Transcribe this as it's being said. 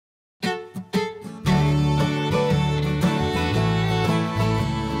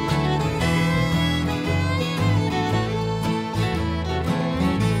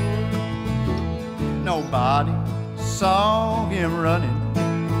saw him running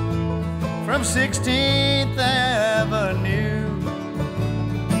from 16th Avenue.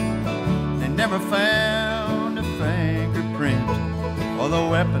 They never found a fingerprint or the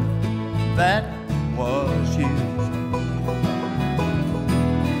weapon that was used.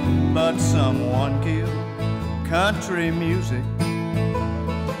 But someone killed country music,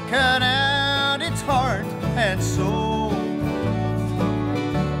 cut out its heart and soul.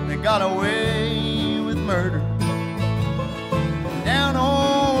 They got away with murder down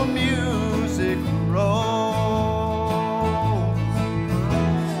on Music Row.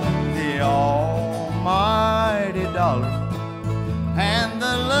 The almighty dollar and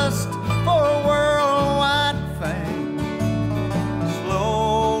the lust for worldwide fame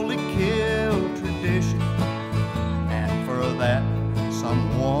slowly killed tradition, and for that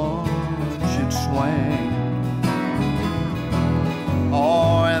someone should swing.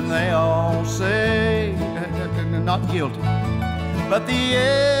 Oh, and they all say not guilty, but the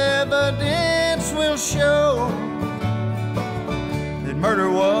evidence will show that murder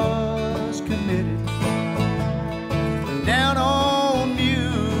was committed down on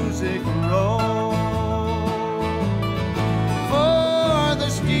Music Row. For the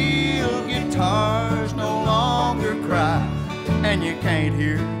steel guitars no longer cry, and you can't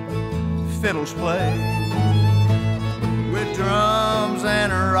hear fiddles play with drums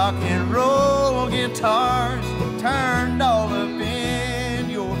and rock and roll guitars turned all up in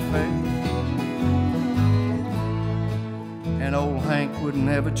your face. And old Hank wouldn't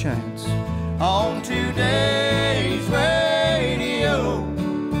have a chance on today's radio,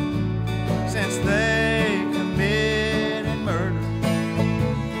 since they committed murder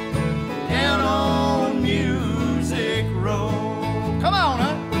down on Music Row. Come on,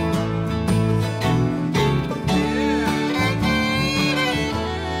 huh?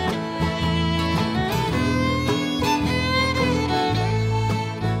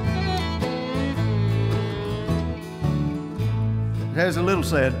 It has a little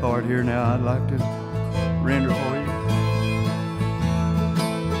sad part here now I'd like to render for you.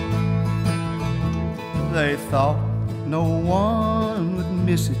 They thought no one would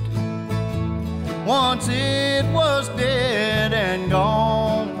miss it once it was dead and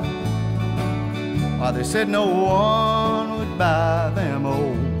gone. Why, they said no one would buy them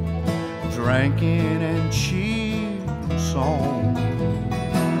old drinking and cheap songs.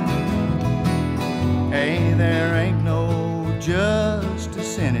 Hey, there ain't no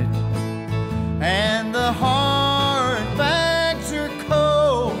justice in it, and the hard facts are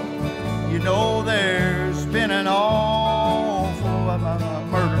cold. You know there's been an awful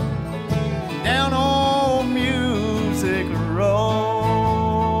murder down on Music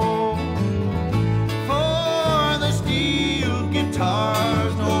Row. For the steel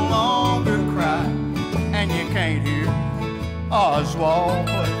guitars no longer cry, and you can't hear Oswald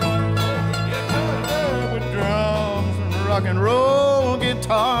play with drums and rock and roll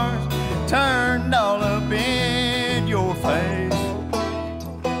guitars turned all up in your face.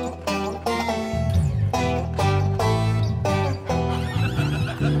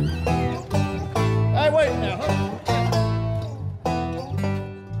 Hey, wait now.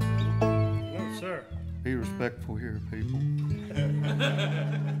 No, sir. Be respectful here, people.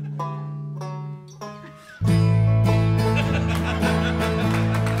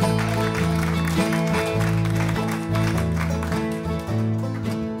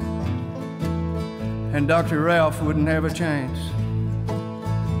 And Dr. Ralph wouldn't have a chance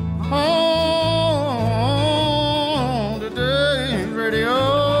on today's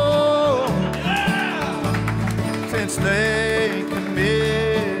radio, since they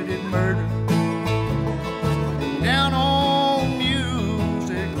committed murder down on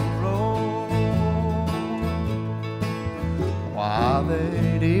Music Row. Why,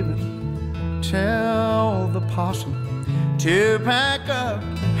 they'd even tell the possum to pack up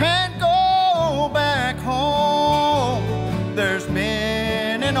and go back home. There's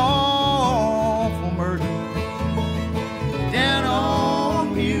been an awful murder down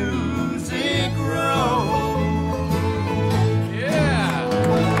on Music Row. Yeah.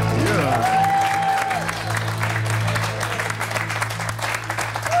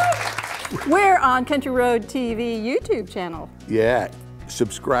 We're on Country Road TV YouTube channel. Yeah,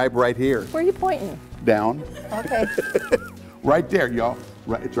 subscribe right here. Where are you pointing? Down. Okay. Right there, y'all.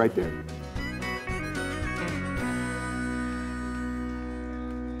 Right, it's right there.